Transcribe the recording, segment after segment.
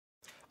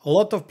A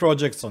lot of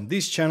projects on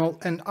this channel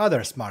and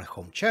other smart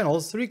home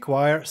channels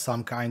require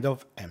some kind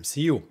of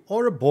MCU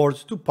or a board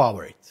to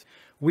power it.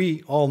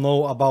 We all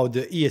know about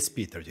the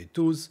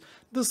ESP32s,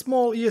 the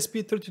small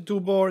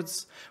ESP32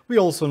 boards. We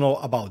also know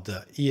about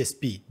the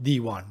ESP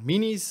D1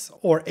 minis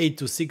or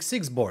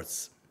 8266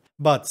 boards.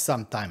 But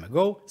some time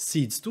ago,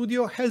 Seeed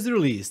Studio has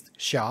released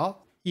Xiao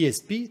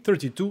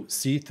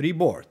ESP32C3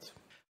 board.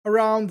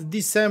 Around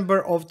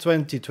December of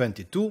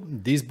 2022,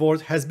 this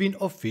board has been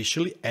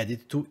officially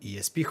added to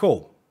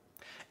ESPHome.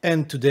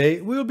 And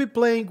today we will be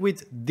playing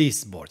with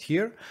this board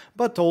here,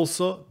 but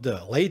also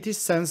the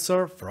latest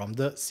sensor from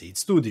the Seeed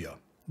Studio,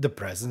 the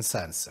presence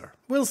sensor.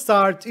 We'll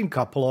start in a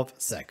couple of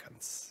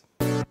seconds.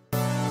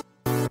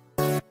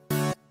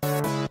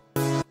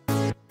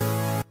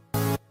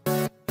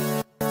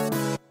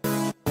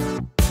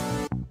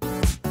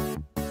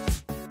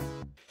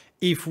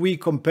 If we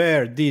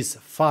compare this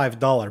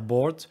 $5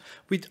 board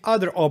with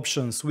other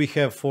options we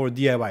have for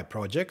DIY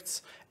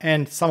projects,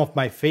 and some of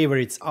my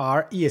favorites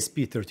are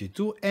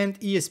ESP32 and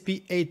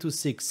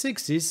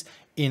ESP8266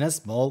 in a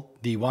small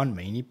D1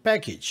 mini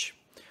package,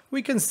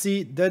 we can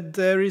see that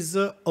there is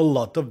a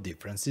lot of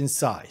difference in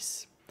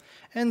size.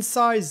 And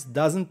size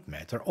doesn't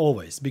matter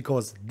always,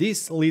 because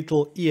this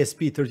little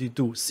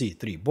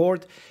ESP32C3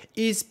 board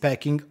is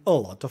packing a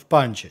lot of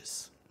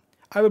punches.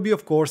 I will be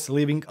of course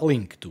leaving a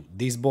link to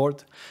this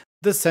board,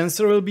 the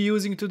sensor we'll be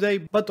using today,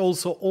 but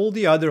also all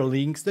the other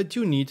links that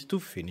you need to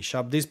finish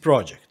up this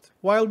project.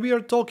 While we are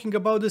talking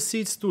about the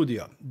Seeed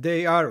Studio,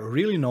 they are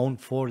really known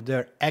for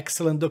their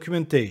excellent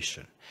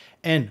documentation,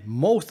 and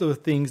most of the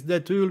things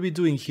that we will be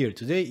doing here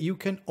today you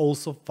can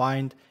also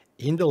find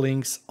in the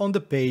links on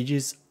the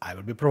pages I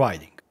will be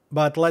providing.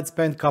 But let's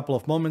spend a couple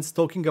of moments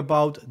talking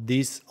about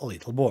this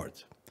little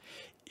board.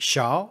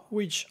 Xiao,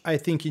 which I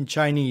think in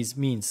Chinese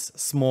means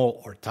small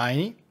or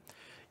tiny,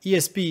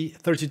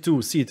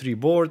 ESP32C3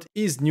 board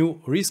is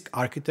new RISC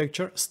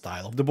architecture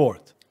style of the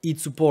board. It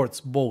supports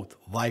both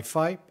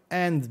Wi-Fi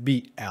and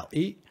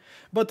BLE,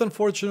 but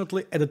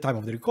unfortunately at the time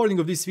of the recording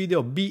of this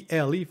video,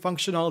 BLE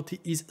functionality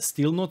is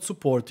still not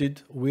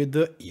supported with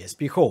the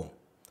ESPHome.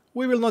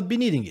 We will not be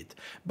needing it,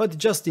 but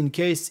just in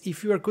case,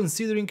 if you are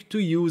considering to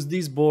use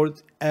this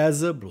board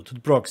as a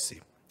Bluetooth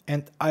proxy.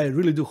 And I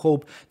really do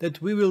hope that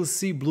we will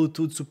see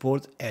Bluetooth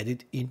support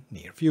added in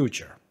near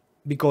future,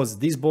 because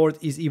this board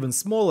is even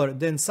smaller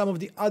than some of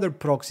the other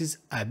proxies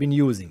I've been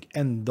using,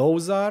 and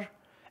those are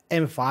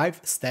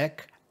M5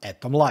 stack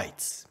Atom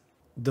lights.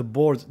 The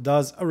board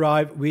does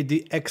arrive with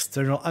the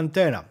external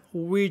antenna,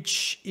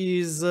 which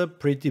is a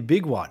pretty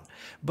big one,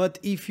 but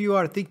if you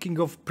are thinking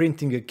of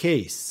printing a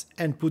case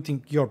and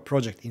putting your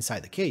project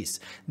inside the case,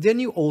 then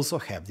you also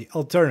have the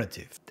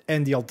alternative,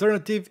 and the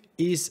alternative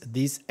is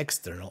this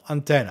external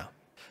antenna.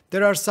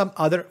 There are some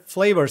other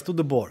flavors to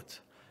the board.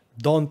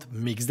 Don't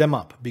mix them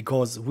up,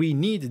 because we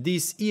need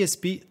this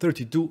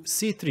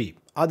ESP32C3.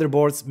 Other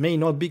boards may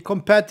not be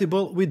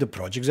compatible with the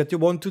projects that you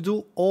want to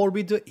do or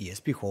with the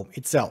ESPHome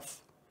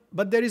itself.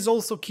 But there is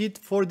also kit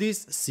for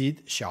this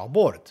Seeed Xiao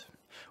board,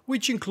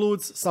 which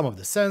includes some of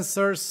the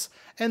sensors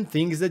and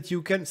things that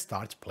you can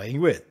start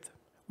playing with,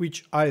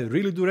 which I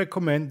really do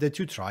recommend that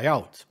you try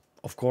out,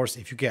 of course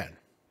if you can.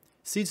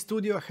 Seeed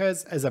Studio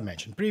has, as I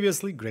mentioned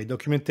previously, great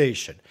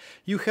documentation.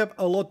 You have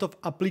a lot of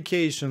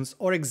applications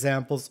or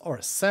examples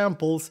or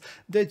samples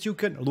that you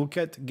can look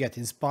at, get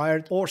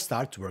inspired or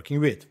start working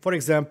with. For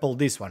example,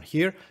 this one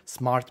here,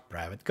 Smart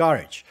Private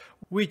Garage,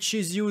 which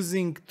is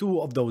using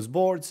two of those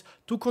boards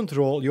to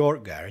control your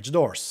garage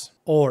doors.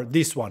 Or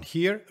this one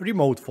here,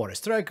 Remote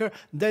Forest Tracker,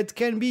 that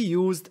can be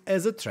used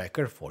as a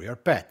tracker for your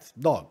pet,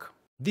 dog.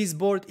 This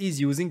board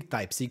is using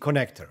Type-C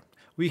connector.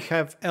 We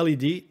have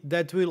LED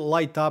that will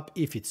light up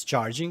if it's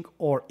charging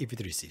or if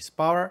it receives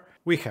power.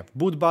 We have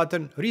boot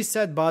button,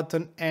 reset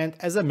button, and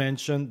as I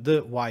mentioned,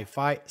 the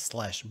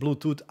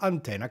Wi-Fi/Bluetooth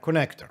antenna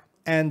connector.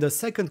 And the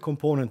second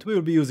component we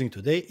will be using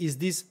today is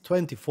this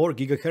 24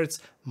 GHz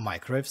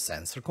microwave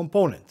sensor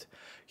component,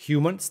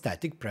 Human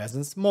Static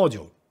Presence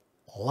Module,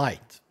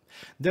 lite.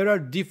 There are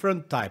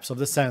different types of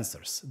the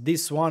sensors.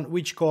 This one,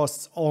 which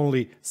costs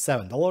only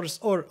 $7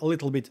 or a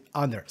little bit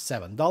under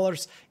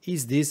 $7,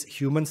 is this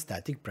Human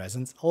Static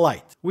Presence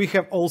Lite. We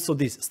have also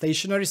this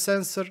stationary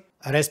sensor,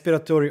 a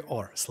respiratory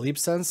or sleep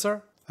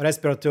sensor,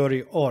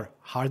 respiratory or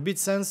heartbeat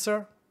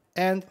sensor,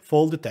 and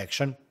fall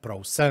detection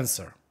Pro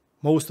sensor.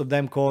 Most of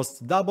them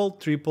cost double,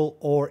 triple,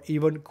 or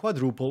even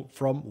quadruple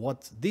from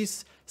what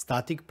this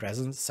static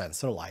presence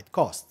sensor Lite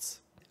costs.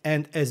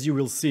 And as you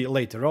will see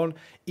later on,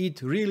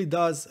 it really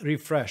does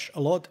refresh a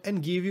lot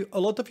and give you a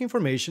lot of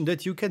information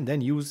that you can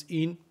then use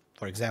in,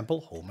 for example,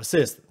 Home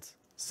Assistant.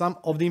 Some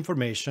of the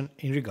information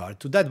in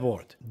regard to that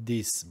board.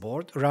 This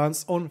board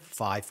runs on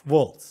 5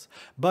 volts,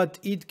 but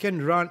it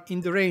can run in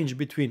the range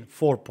between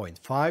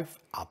 4.5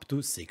 up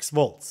to 6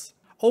 volts.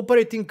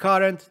 Operating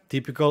current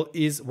typical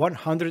is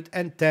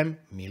 110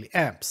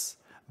 milliamps,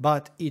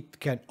 but it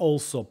can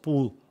also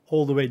pull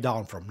all the way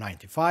down from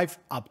 95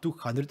 up to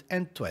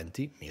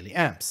 120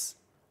 milliamps.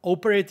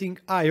 Operating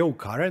I/O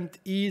current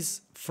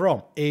is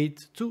from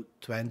 8 to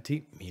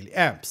 20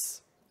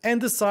 milliamps.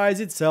 and the size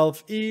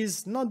itself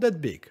is not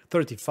that big,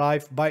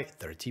 35 by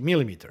 30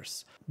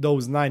 millimeters.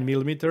 Those 9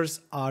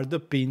 millimeters are the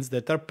pins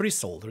that are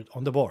pre-soldered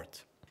on the board.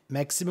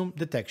 Maximum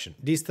detection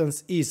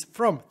distance is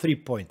from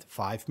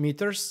 3.5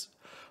 meters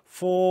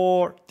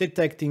for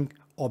detecting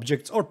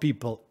objects or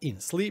people in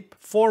sleep,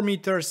 4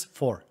 meters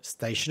for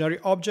stationary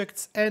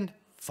objects, and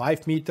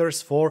 5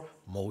 meters for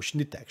motion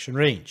detection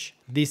range.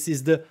 This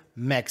is the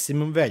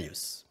maximum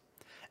values.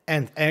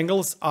 And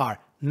angles are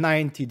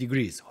 90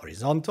 degrees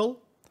horizontal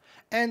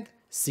and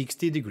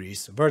 60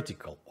 degrees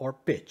vertical or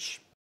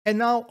pitch. And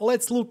now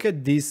let's look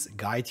at this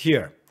guide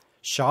here.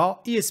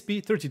 Xiao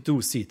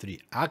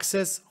ESP32C3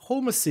 Access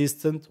Home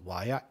Assistant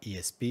via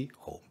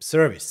ESPHome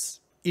service.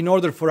 In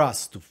order for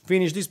us to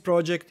finish this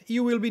project,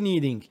 you will be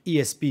needing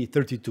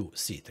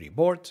ESP32C3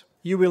 board,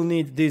 you will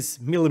need this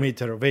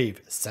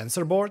mmWave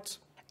sensor board,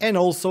 and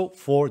also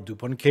 4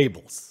 DuPont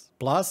cables,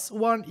 plus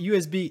one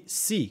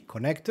USB-C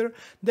connector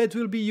that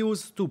will be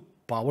used to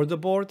power the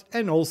board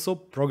and also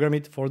program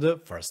it for the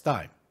first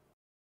time.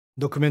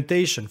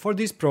 Documentation for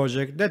this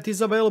project that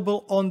is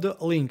available on the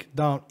link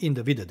down in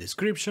the video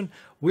description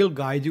will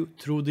guide you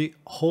through the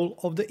whole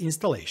of the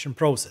installation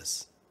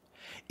process.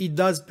 It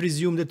does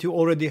presume that you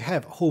already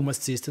have Home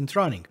Assistant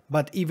running,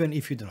 but even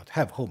if you do not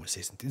have Home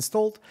Assistant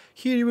installed,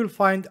 here you will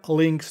find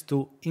links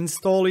to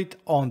install it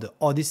on the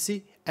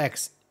Odyssey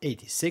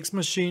x86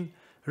 machine,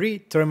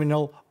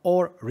 re-terminal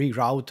or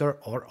re-router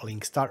or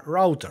Linkstar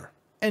router.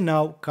 And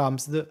now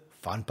comes the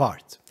fun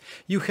part.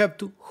 You have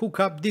to hook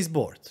up this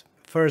board.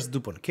 First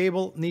DuPont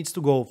cable needs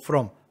to go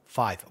from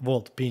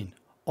 5V pin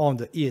on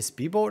the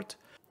ESP board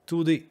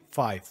to the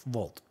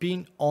 5V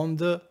pin on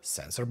the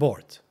sensor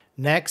board.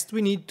 Next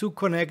we need to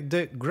connect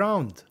the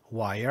ground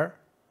wire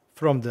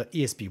from the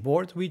ESP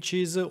board, which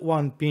is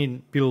one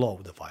pin below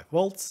the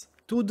 5V,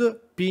 to the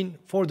pin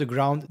for the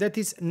ground that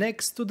is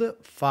next to the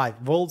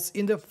 5V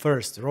in the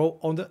first row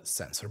on the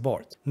sensor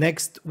board.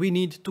 Next we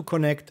need to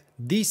connect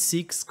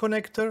D6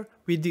 connector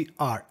with the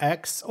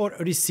RX or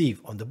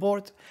receive on the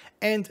board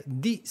and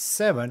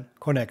D7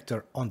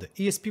 connector on the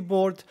ESP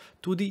board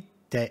to the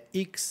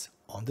TX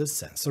on the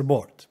sensor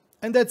board.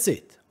 And that's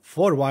it.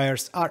 4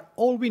 wires are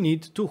all we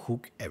need to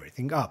hook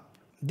everything up.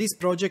 This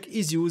project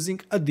is using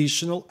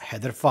additional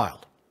header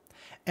file.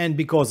 And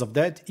because of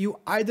that, you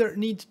either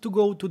need to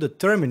go to the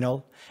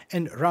terminal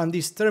and run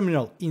this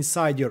terminal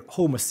inside your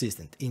Home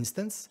Assistant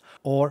instance,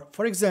 or,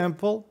 for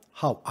example,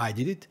 how I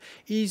did it,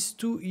 is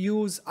to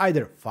use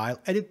either file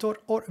editor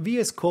or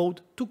VS Code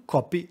to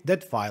copy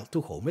that file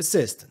to Home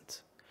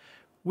Assistant.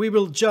 We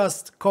will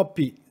just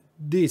copy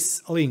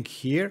this link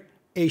here,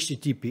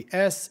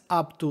 https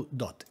up to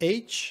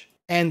 .h,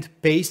 and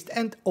paste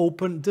and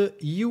open the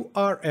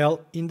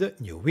URL in the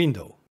new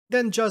window.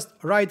 Then just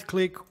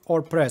right-click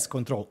or press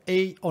Ctrl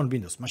A on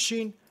Windows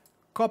machine,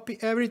 copy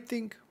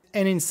everything,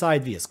 and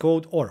inside VS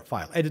Code or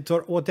file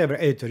editor, whatever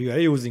editor you are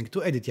using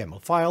to edit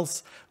YAML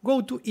files,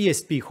 go to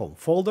ESPHome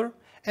folder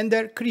and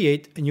there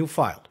create a new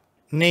file.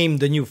 Name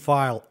the new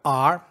file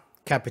R,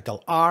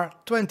 capital R,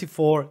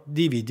 24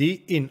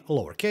 DVD in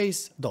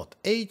lowercase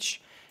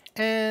 .h,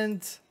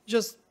 and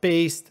just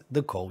paste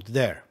the code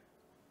there.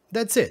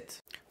 That's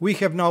it. We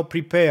have now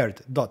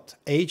prepared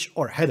 .h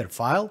or header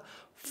file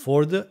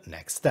for the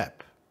next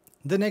step.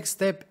 The next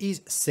step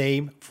is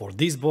same for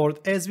this board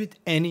as with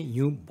any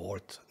new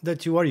board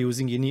that you are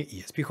using in your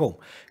ESPHome.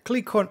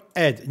 Click on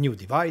Add New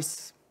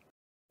Device,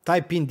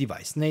 type in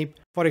device name,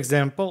 for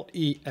example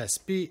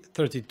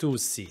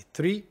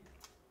ESP32C3,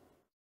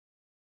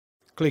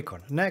 click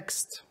on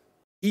Next.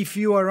 If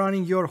you are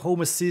running your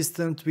Home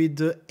Assistant with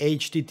the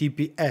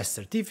HTTPS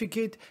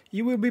certificate,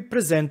 you will be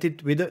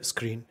presented with a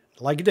screen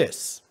like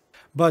this.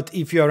 But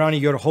if you are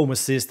running your Home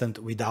Assistant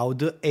without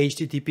the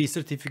HTTP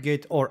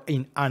certificate or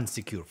in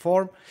unsecure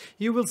form,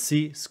 you will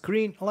see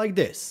screen like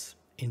this.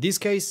 In this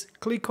case,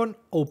 click on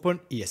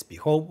Open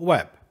ESPHome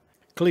Web.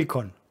 Click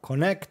on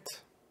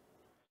Connect.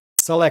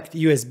 Select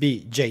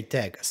USB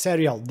JTAG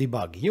Serial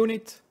Debug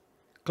Unit.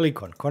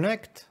 Click on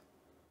Connect.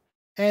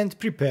 And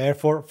prepare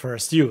for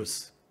first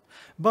use.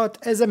 But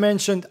as I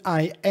mentioned,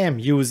 I am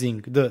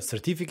using the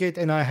certificate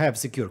and I have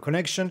secure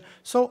connection,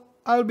 so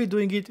I'll be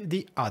doing it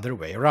the other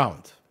way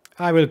around.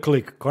 I will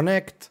click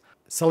Connect,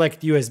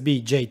 select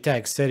USB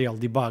JTAG Serial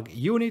Debug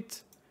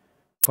Unit,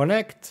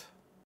 Connect,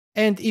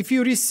 and if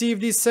you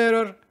receive this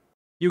error,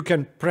 you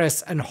can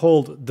press and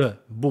hold the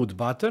boot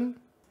button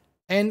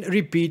and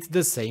repeat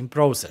the same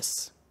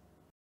process.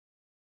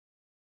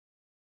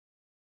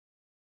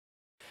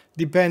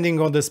 Depending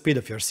on the speed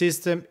of your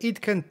system, it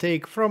can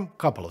take from a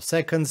couple of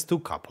seconds to a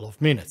couple of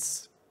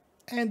minutes.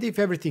 And if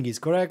everything is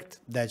correct,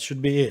 that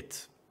should be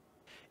it.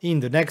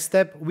 In the next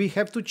step, we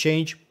have to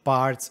change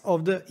parts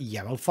of the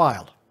YAML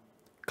file.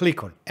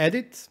 Click on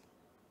Edit.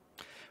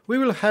 We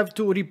will have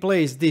to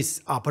replace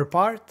this upper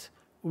part,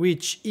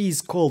 which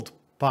is called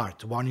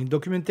Part 1 in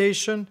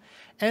documentation,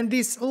 and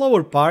this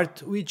lower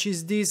part, which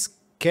is this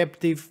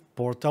captive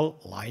portal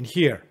line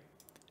here.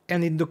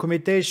 And in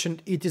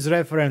documentation, it is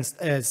referenced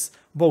as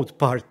both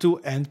Part 2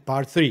 and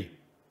Part 3.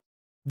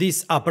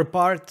 This upper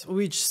part,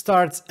 which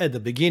starts at the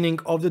beginning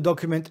of the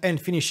document and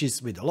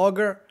finishes with the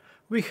logger,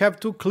 we have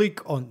to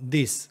click on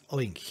this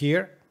link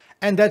here,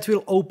 and that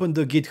will open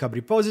the GitHub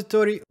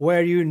repository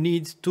where you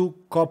need to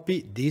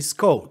copy this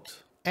code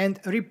and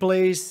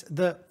replace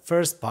the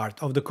first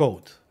part of the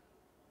code.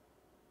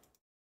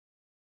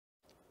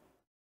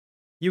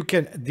 You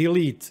can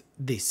delete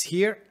this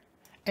here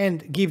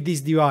and give this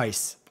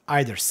device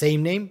either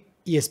same name,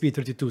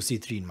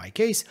 ESP32C3 in my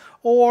case,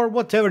 or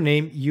whatever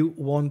name you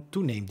want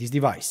to name this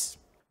device.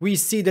 We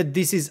see that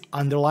this is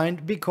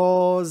underlined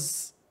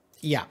because,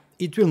 yeah,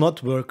 it will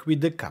not work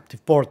with the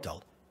captive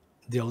portal.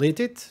 Delete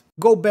it,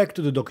 go back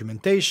to the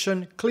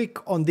documentation, click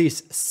on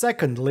this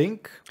second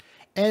link,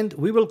 and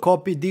we will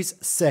copy this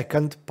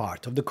second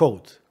part of the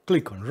code.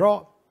 Click on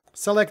raw,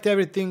 select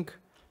everything,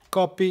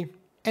 copy,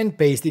 and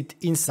paste it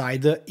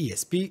inside the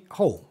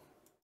ESPHome.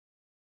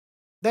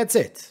 That's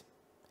it.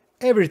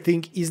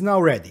 Everything is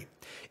now ready.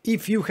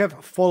 If you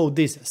have followed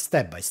this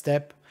step by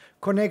step,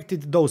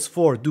 connected those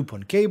 4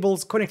 DuPont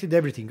cables, connected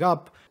everything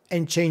up,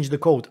 and changed the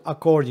code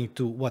according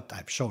to what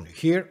I've shown you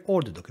here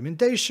or the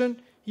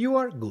documentation, you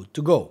are good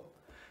to go.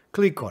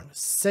 Click on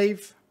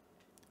Save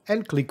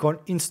and click on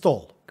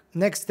Install.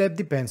 Next step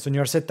depends on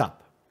your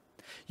setup.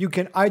 You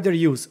can either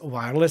use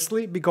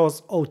wirelessly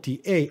because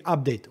OTA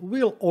update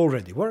will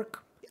already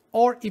work,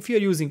 or if you're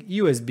using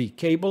USB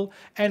cable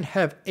and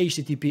have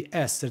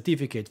HTTPS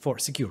certificate for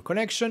secure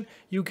connection,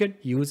 you can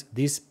use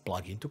this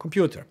plugin to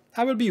computer.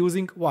 I will be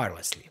using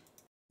wirelessly.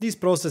 This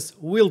process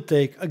will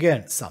take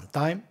again some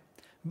time,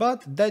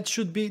 but that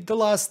should be the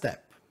last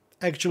step.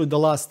 Actually, the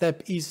last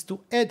step is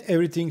to add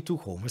everything to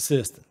Home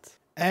Assistant.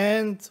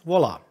 And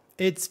voila,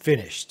 it's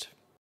finished.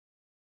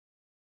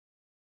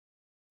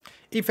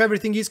 If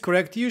everything is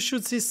correct, you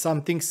should see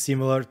something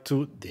similar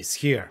to this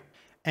here.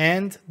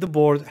 And the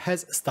board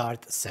has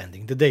started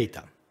sending the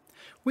data.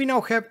 We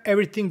now have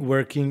everything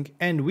working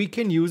and we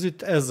can use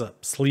it as a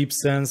sleep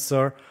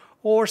sensor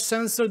or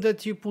sensor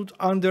that you put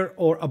under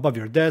or above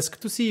your desk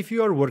to see if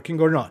you are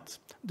working or not.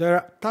 There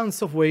are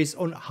tons of ways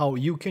on how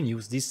you can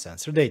use this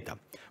sensor data,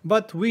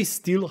 but we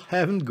still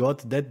haven't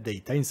got that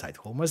data inside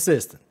Home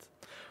Assistant.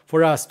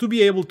 For us to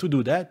be able to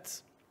do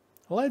that,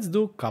 let's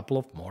do a couple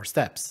of more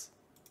steps.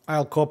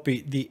 I'll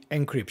copy the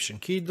encryption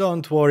key.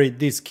 Don't worry,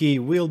 this key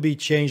will be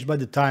changed by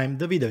the time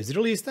the video is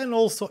released, and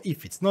also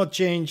if it's not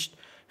changed,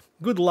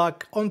 good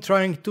luck on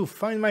trying to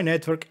find my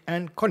network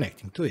and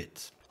connecting to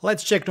it.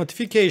 Let's check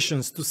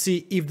notifications to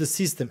see if the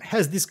system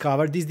has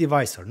discovered this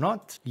device or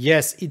not.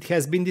 Yes, it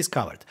has been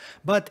discovered.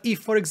 But if,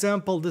 for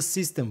example, the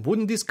system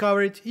wouldn't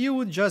discover it, you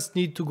would just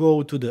need to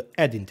go to the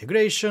Add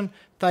Integration,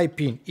 type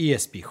in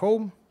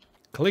ESPHome,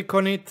 click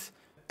on it,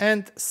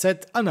 and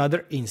set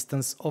another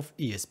instance of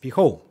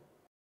ESPHome.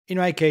 In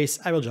my case,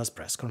 I will just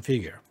press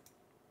Configure.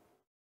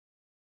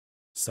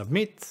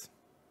 Submit.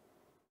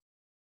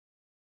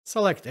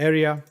 Select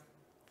area.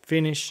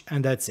 Finish,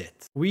 and that's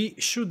it. We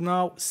should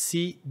now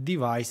see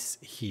device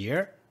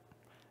here.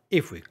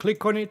 If we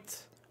click on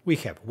it, we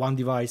have one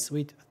device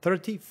with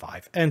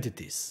 35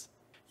 entities.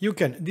 You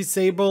can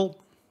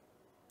disable,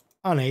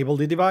 enable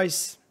the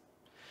device,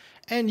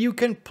 and you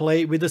can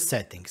play with the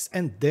settings.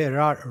 And there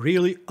are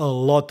really a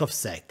lot of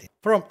settings,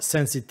 from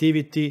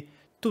sensitivity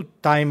to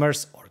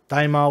timers or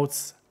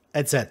timeouts,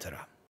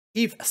 etc.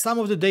 If some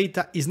of the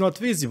data is not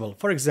visible,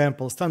 for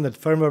example, standard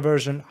firmware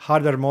version,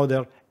 hardware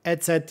model,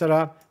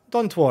 etc.,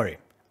 don't worry.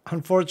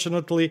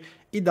 Unfortunately,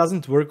 it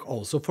doesn't work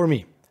also for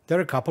me. There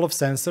are a couple of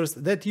sensors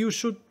that you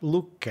should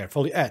look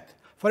carefully at.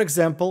 For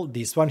example,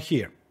 this one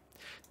here.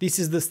 This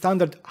is the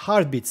standard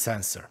heartbeat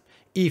sensor.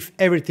 If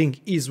everything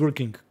is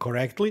working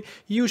correctly,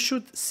 you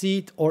should see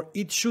it, or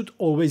it should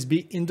always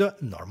be in the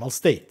normal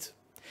state.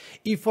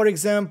 If, for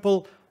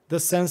example, the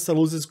sensor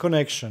loses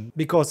connection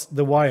because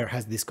the wire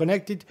has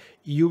disconnected,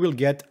 you will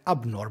get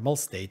abnormal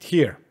state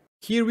here.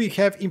 Here we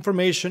have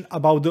information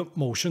about the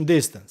motion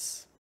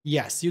distance.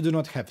 Yes, you do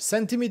not have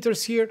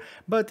centimeters here,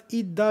 but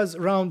it does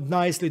round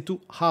nicely to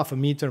half a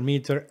meter,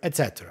 meter,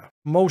 etc.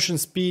 Motion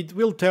speed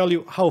will tell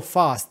you how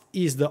fast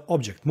is the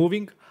object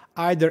moving,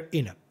 either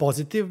in a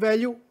positive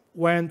value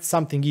when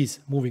something is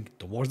moving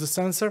towards the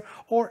sensor,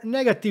 or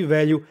negative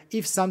value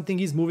if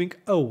something is moving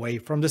away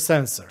from the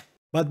sensor.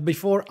 But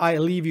before I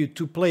leave you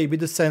to play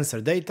with the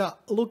sensor data,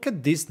 look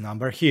at this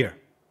number here.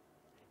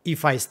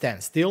 If I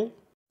stand still,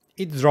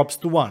 it drops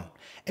to 1.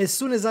 As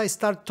soon as I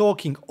start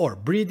talking or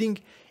breathing,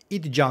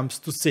 it jumps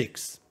to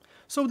 6.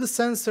 So the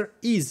sensor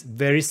is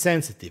very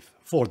sensitive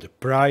for the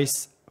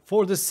price,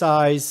 for the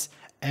size,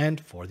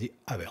 and for the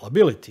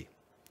availability.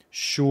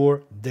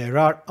 Sure, there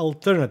are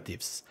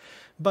alternatives,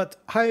 but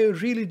I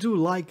really do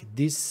like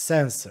this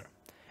sensor.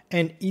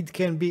 And it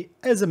can be,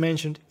 as I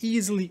mentioned,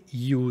 easily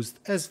used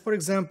as, for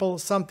example,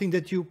 something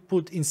that you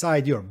put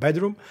inside your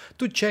bedroom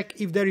to check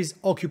if there is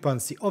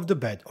occupancy of the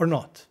bed or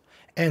not.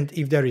 And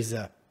if there is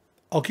a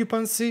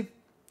occupancy,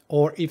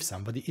 or if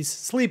somebody is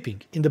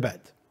sleeping in the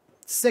bed.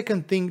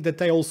 Second thing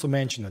that I also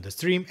mentioned on the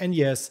stream, and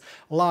yes,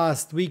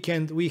 last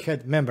weekend we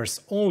had members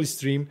only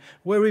stream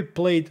where we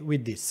played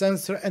with this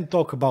sensor and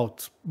talk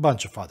about a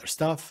bunch of other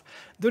stuff.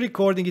 The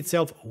recording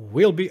itself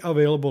will be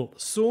available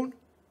soon.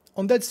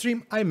 On that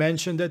stream I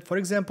mentioned that, for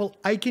example,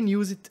 I can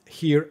use it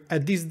here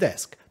at this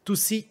desk to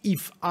see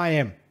if I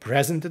am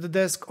present at the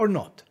desk or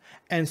not.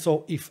 And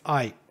so if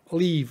I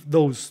leave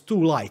those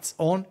two lights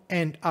on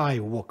and I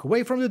walk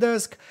away from the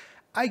desk,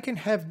 I can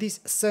have this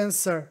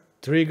sensor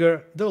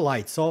trigger the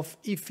lights off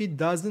if it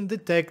doesn't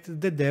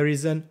detect that there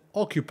is an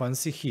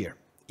occupancy here,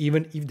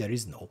 even if there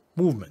is no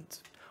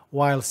movement.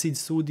 While Seed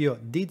Studio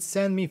did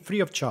send me free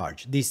of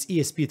charge this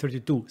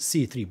ESP32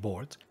 C3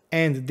 board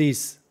and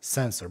this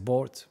sensor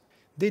board,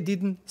 they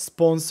didn't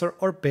sponsor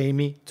or pay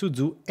me to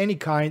do any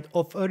kind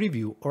of a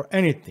review or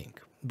anything.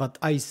 But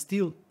I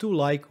still do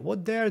like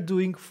what they are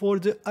doing for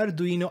the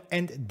Arduino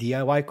and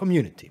DIY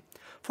community.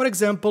 For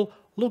example,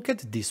 look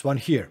at this one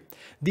here.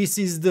 This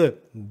is the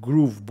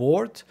Groove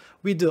board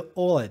with the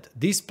OLED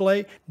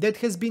display that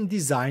has been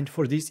designed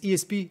for this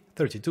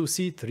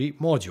ESP32 C3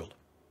 module.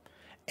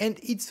 And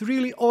it's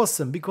really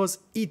awesome because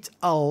it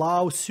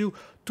allows you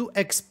to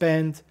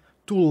expand,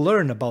 to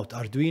learn about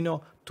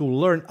Arduino, to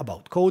learn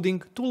about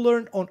coding, to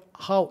learn on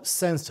how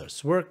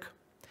sensors work,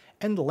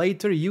 and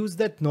later use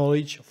that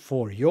knowledge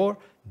for your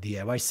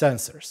DIY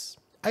sensors.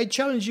 I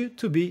challenge you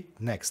to be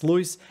next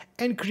Louis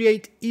and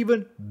create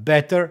even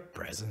better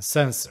presence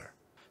sensor.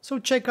 So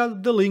check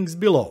out the links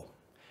below.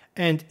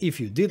 And if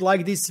you did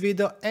like this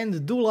video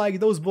and do like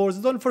those boards,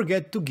 don't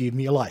forget to give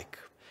me a like.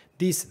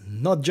 This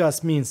not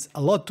just means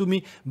a lot to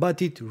me,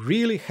 but it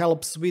really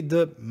helps with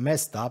the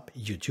messed up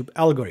YouTube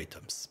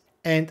algorithms.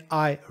 And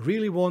I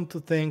really want to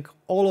thank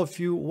all of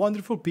you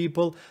wonderful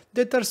people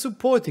that are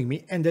supporting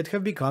me and that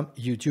have become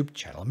YouTube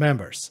channel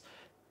members.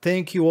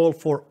 Thank you all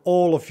for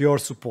all of your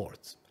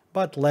support.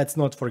 But let's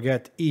not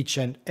forget each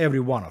and every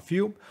one of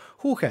you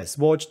who has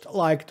watched,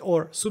 liked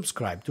or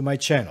subscribed to my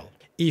channel.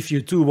 If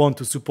you too want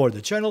to support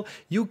the channel,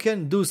 you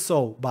can do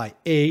so by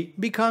A.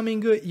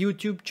 becoming a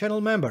YouTube channel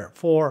member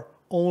for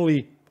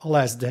only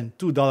less than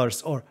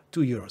 $2 or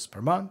 €2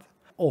 per month,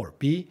 or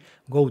B.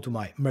 go to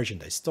my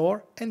merchandise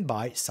store and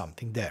buy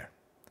something there.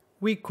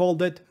 We call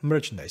that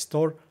merchandise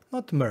store,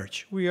 not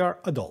merch, we are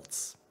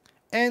adults.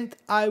 And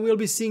I will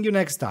be seeing you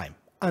next time.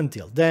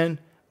 Until then,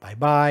 bye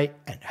bye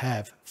and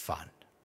have fun.